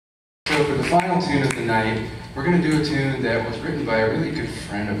So for the final tune of the night, we're going to do a tune that was written by a really good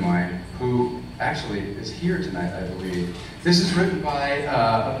friend of mine who actually is here tonight, I believe. This is written by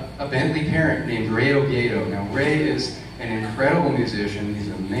a Bentley parent named Ray Obeido. Now, Ray is an incredible musician. He's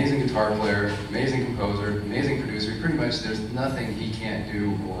an amazing guitar player, amazing composer, amazing producer. Pretty much there's nothing he can't do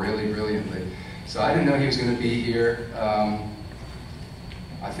really brilliantly. So I didn't know he was going to be here.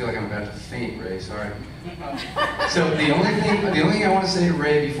 I feel like I'm about to faint, Ray, sorry. So the only thing I want to say to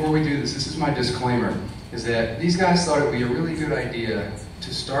Ray before we do this is my disclaimer, is that these guys thought it would be a really good idea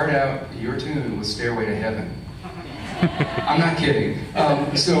to start out your tune with Stairway to Heaven. I'm not kidding.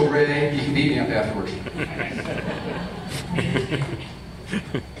 So Ray, you can beat me up afterwards.